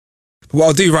What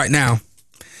I'll do right now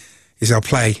is I'll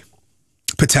play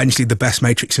potentially the best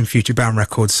Matrix and Futurebound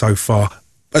record so far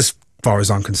as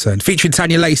I'm concerned. Featuring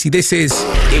Tanya Lacey, this is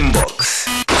Inbox.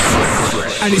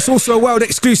 And it's also a world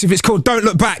exclusive. It's called Don't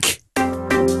Look Back.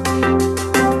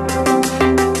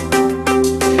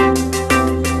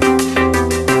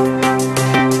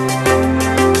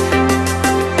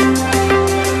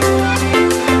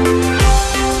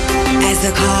 As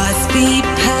the cars speed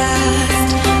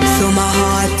past, fill my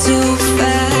heart too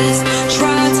fast,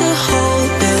 try to hold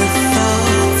the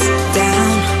thoughts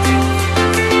down.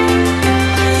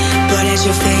 But as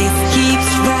your faith keeps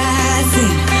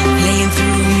rising, playing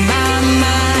through my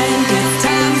mind, it's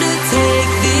time to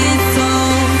take this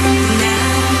on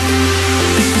now.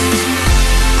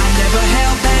 I never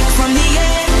held back from the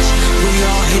edge, we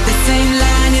all hit the same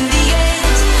line in the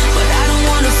end, but I don't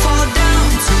wanna fall down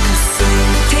too soon.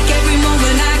 Take every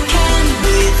moment I can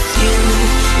with you,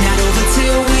 not over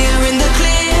till we're in the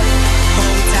clear.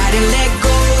 Hold tight and let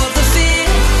go of the fear,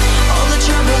 all the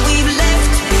trouble we've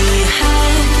left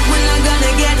behind. We're not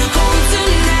gonna get home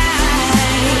tonight.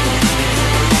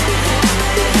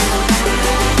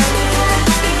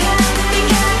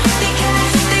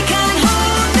 They can't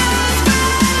hold us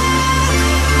back,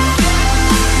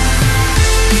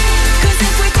 'cause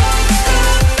if we go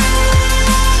through,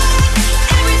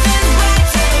 everything's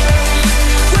brighter.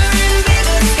 We're in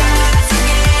bigger skies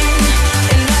again,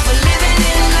 and now we're living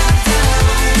in lockdown.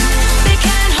 They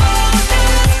can't hold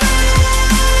us back.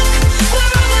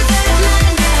 We're over that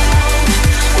line now.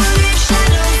 We'll leave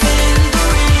shadows in the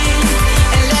rain,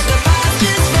 and let the past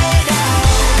just fade out.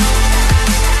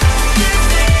 Just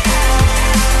fade out.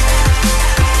 Just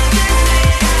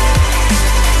fade out.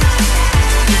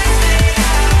 Just fade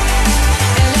out.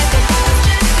 And let the past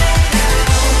just fade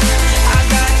out. I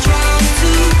got drawn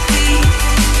too deep,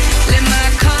 let my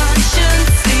conscience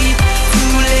sleep.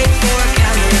 Too late for a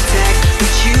counterattack,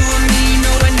 but you and me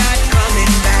know we're not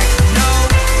coming back. No,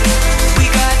 we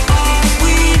got all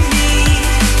we need,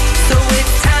 so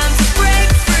it's time to break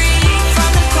free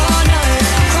from the corners,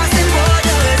 crossing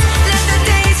borders. Let the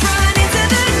days run into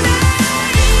the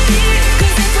night,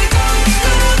 'cause if we go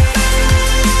through,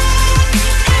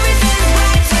 everything's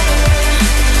brighter.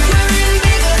 We're in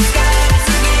bigger skies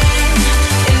again,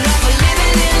 and now we're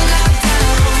living in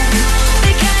lockdown.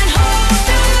 They can't hold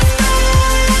us back.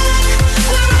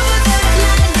 We're over that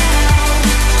line now.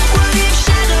 We'll leave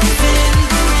shadows in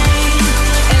the rain,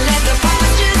 and let the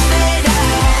past just fade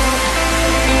out.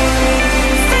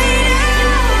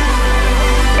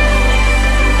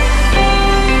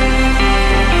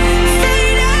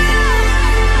 Fade out.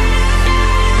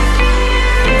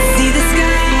 See the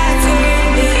sky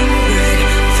turning red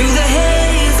through the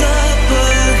haze up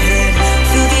ahead.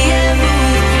 Feel the air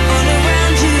move all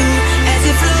around you as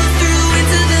it flows through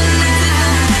into the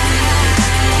night.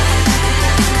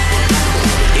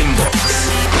 Inbox.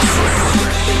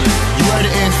 You heard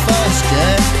it in first,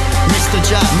 yeah?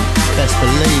 MistaJam, best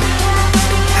believe.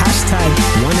 Hashtag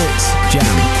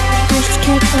 #1xjam.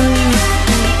 Hashtag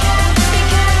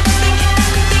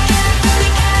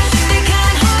They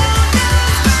can't hold us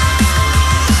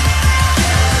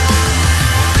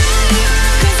back,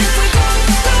 'cause if we go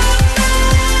through,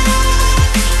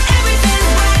 everything's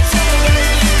brighter.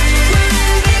 We're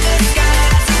in bigger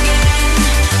skies again,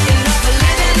 and now we're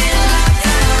living in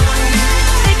lockdown.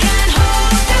 They can't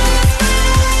hold us back.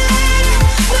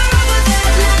 We're over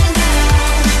that line now.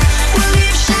 We'll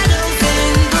leave shadows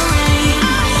in the rain,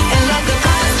 and let the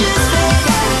past just fade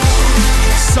out.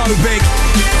 So big.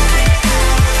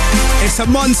 It's a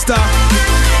monster.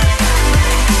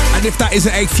 And if that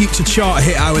isn't a future chart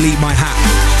hit, I will eat my hat.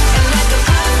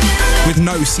 With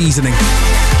no seasoning.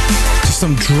 Just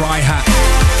some dry hat.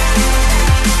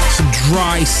 Some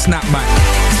dry snapback.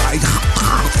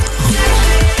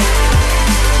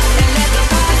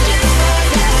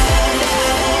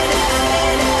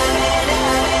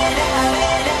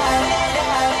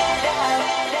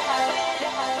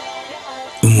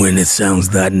 When it sounds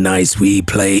that nice, we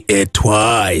play it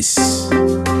twice.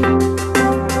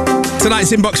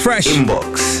 Tonight's Inbox Fresh.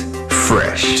 Inbox.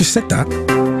 Fresh. Just said that.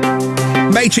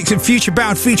 Matrix and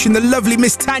Futurebound featuring the lovely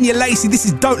Miss Tanya Lacey. This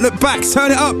is Don't Look Back.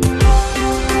 Turn it up.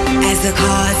 As the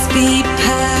cars speed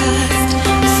past,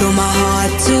 fill my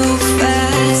heart too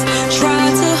fast,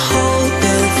 try to hold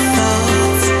the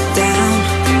thoughts down.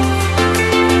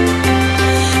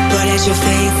 But as your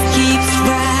faith keeps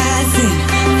rising,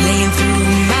 playing through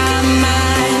my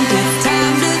mind, it's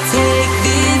time to take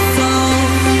this on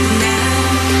now.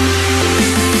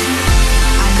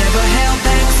 I never held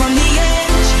back from the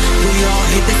edge, we all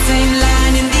hit the same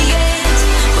line in the end,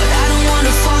 but I don't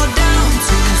wanna fall down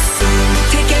too soon.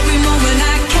 Take every moment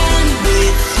I can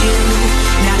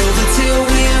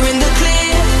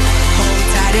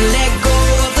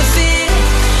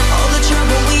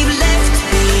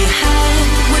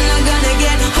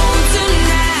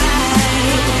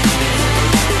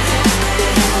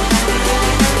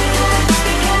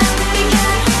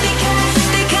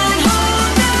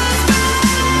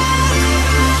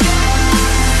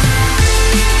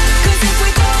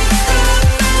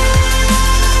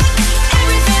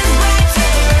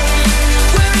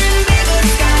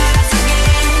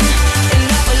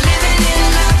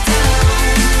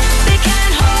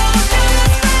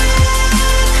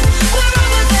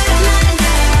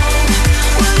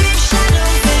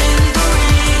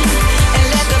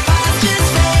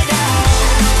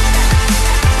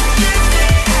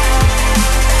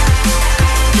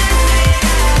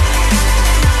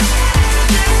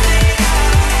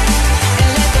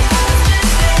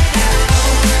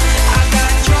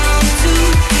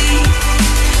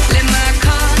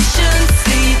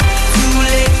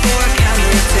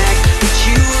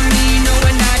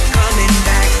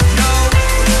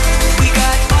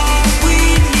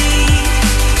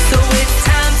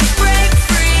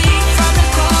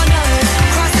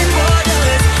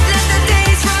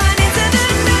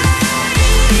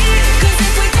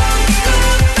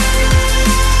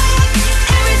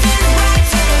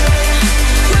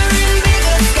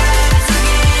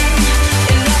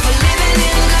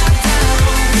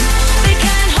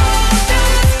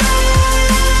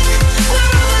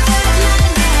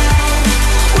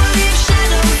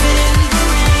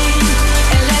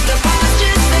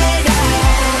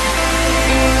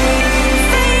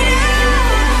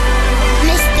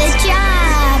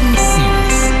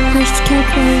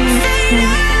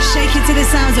Shake it to the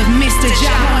sounds of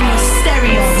MistaJam on your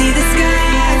stereo. See the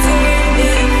sky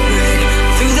turning red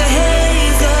through the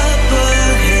haze up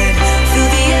ahead. Feel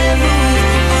the air move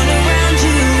all around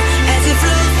you as it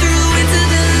flows through into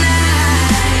the night.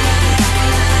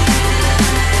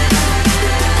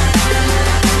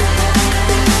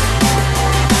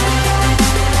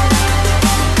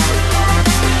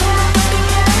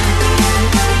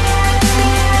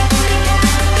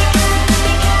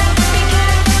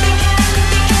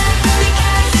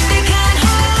 They can't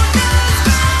hold us back.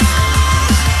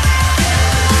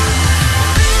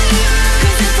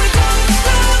 'Cause if we don't look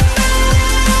back,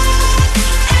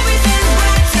 everything's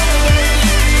brighter.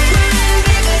 We're in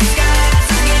bigger skies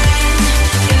again,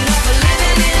 enough for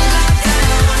living in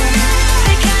lockdown.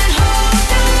 They can't hold us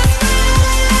back.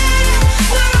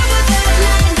 We're over the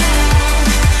line now.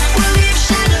 We'll leave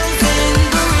shadows in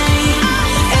the rain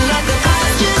and let the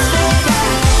past just fade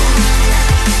out.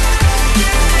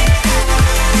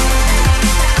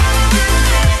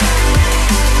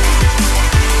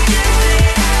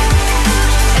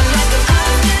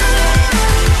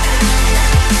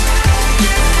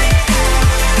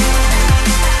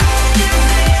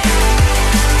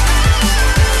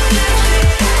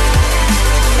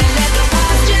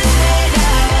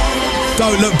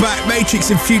 Don't look back.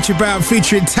 Matrix and Futurebound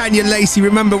featuring Tanya Lacey.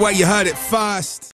 Remember where you heard it first.